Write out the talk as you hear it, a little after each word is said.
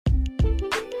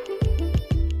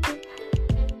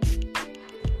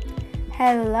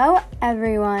Hello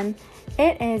everyone,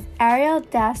 it is Ariel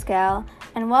Daskell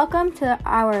and welcome to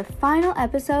our final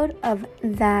episode of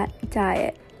That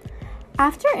Diet.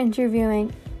 After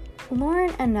interviewing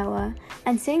Lauren and Noah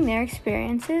and seeing their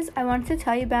experiences, I wanted to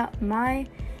tell you about my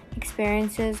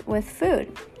experiences with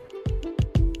food.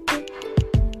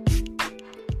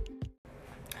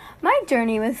 My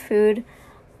journey with food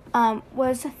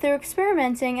was through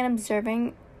experimenting and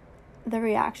observing the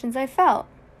reactions I felt.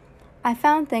 I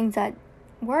found things that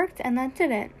worked and that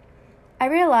didn't. I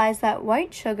realized that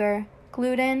white sugar,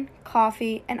 gluten,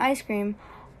 coffee, and ice cream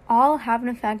all have an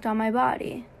effect on my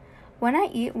body. When I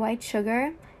eat white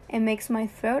sugar, it makes my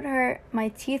throat hurt, my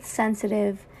teeth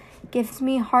sensitive, gives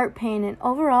me heart pain, and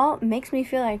overall makes me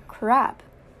feel like crap.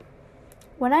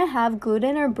 When I have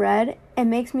gluten or bread, it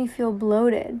makes me feel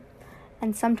bloated.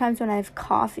 And sometimes when I have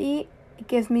coffee, it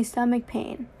gives me stomach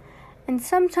pain. And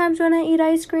sometimes when I eat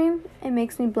ice cream, it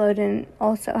makes me bloated and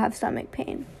also have stomach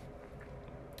pain.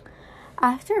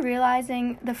 After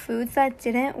realizing the foods that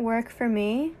didn't work for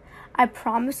me, I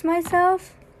promised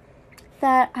myself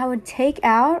that I would take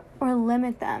out or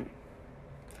limit them.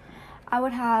 I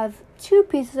would have 2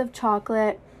 pieces of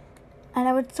chocolate and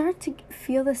I would start to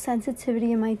feel the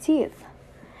sensitivity in my teeth.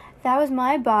 That was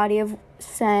my body of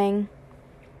saying,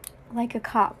 like a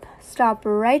cop, stop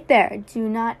right there. Do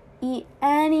not eat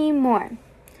any more.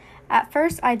 At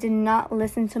first, I did not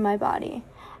listen to my body.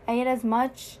 I ate as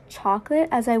much chocolate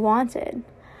as I wanted.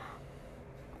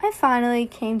 I finally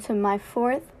came to my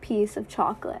 4th piece of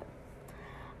chocolate.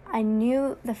 I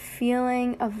knew the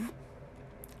feeling of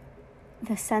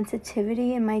the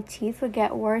sensitivity in my teeth would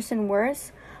get worse and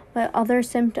worse, but other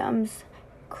symptoms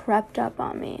crept up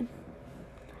on me.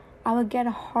 I would get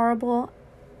a horrible,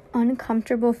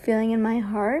 uncomfortable feeling in my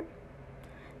heart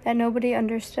that nobody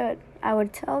understood. I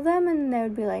would tell them and they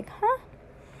would be like,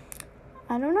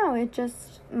 I don't know, it's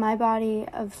just my body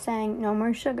of saying no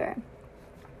more sugar.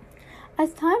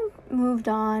 As time moved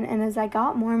on and as I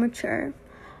got more mature,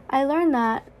 I learned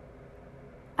that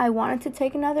I wanted to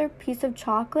take another piece of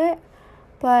chocolate,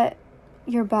 but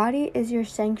your body is your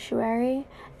sanctuary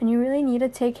and you really need to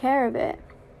take care of it.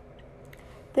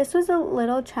 This was a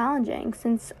little challenging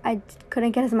since I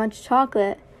couldn't get as much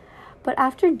chocolate, but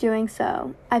after doing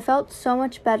so, I felt so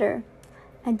much better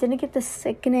and didn't get the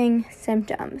sickening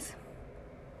symptoms.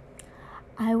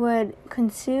 I would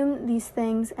consume these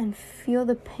things and feel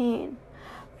the pain,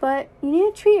 but you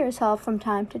need to treat yourself from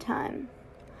time to time.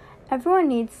 Everyone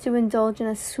needs to indulge in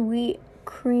a sweet,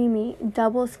 creamy,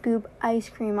 double scoop ice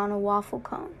cream on a waffle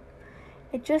cone.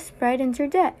 It just brightens your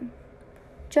day,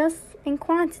 just in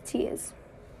quantities.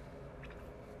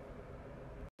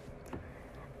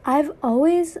 I've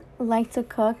always liked to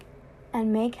cook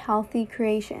and make healthy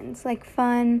creations like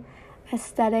fun,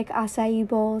 aesthetic acai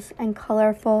bowls and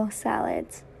colorful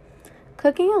salads.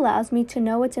 Cooking allows me to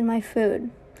know what's in my food.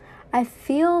 I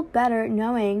feel better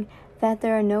knowing that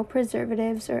there are no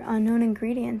preservatives or unknown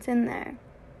ingredients in there.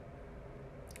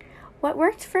 What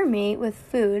works for me with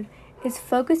food is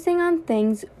focusing on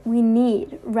things we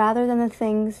need rather than the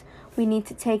things we need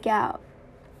to take out.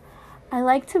 I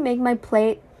like to make my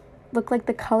plate look like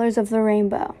the colors of the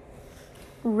rainbow.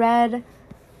 Red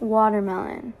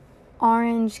watermelon,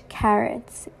 orange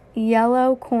carrots,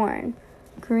 yellow corn,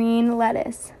 green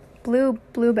lettuce, blue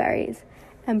blueberries,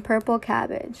 and purple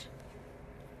cabbage.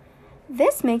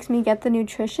 This makes me get the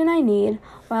nutrition I need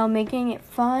while making it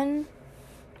fun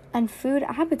and food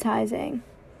appetizing.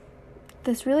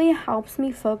 This really helps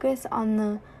me focus on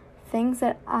the things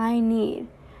that I need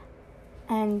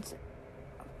and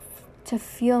to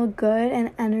feel good and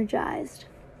energized.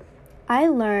 I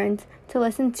learned to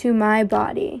listen to my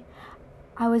body.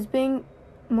 I was being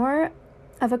more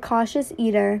of a cautious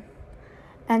eater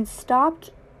and stopped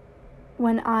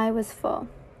when I was full.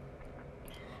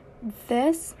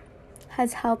 This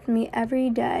has helped me every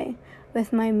day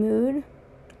with my mood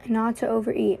and not to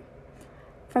overeat.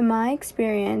 From my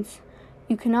experience,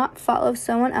 you cannot follow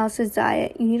someone else's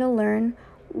diet. You need to learn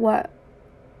what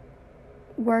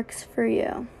works for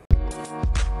you.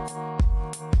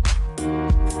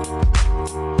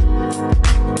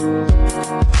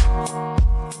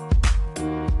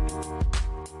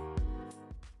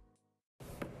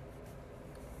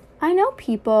 I know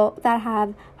people that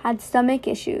have had stomach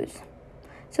issues,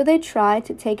 so they try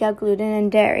to take out gluten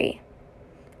and dairy,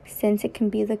 since it can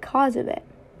be the cause of it.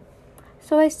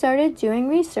 So I started doing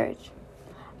research.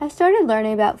 I started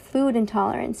learning about food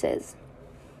intolerances.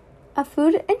 A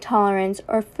food intolerance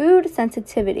or food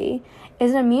sensitivity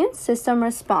is an immune system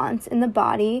response in the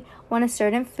body when a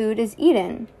certain food is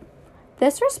eaten.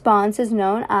 This response is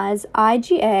known as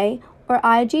IgA or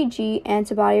IgG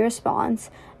antibody response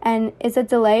and is a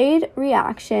delayed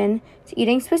reaction to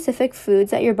eating specific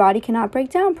foods that your body cannot break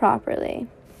down properly.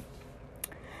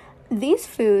 These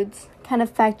foods can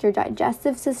affect your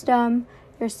digestive system,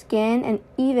 your skin, and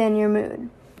even your mood.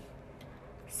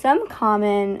 Some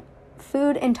common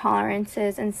food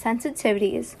intolerances and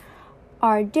sensitivities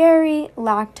are dairy,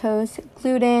 lactose,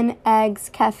 gluten, eggs,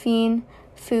 caffeine,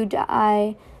 food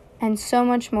dye, and so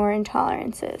much more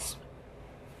intolerances.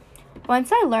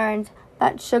 Once I learned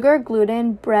that sugar,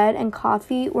 gluten, bread, and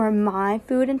coffee were my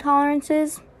food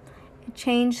intolerances, it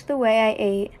changed the way I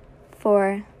ate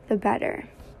for the better.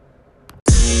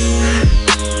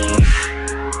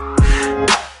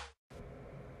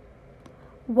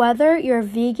 Whether you're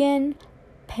vegan,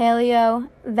 paleo,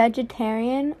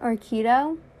 vegetarian, or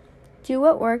keto, do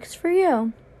what works for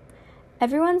you.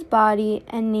 Everyone's body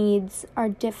and needs are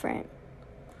different.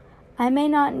 I may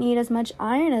not need as much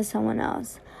iron as someone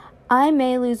else. I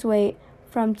may lose weight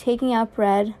from taking out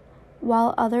bread,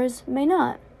 while others may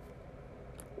not.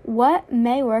 What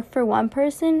may work for one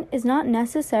person is not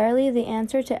necessarily the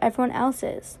answer to everyone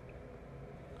else's.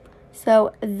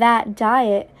 So that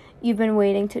diet you've been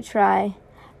waiting to try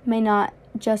may not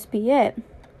just be it.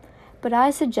 But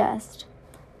I suggest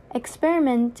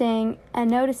experimenting and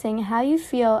noticing how you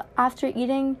feel after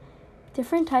eating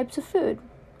different types of food.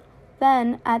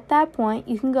 Then, at that point,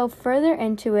 you can go further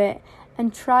into it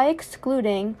and try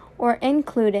excluding or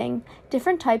including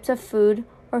different types of food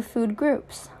or food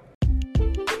groups.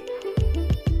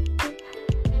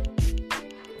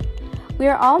 We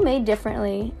are all made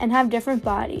differently and have different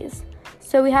bodies,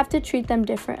 so we have to treat them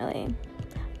differently.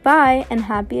 Bye, and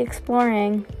happy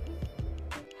exploring.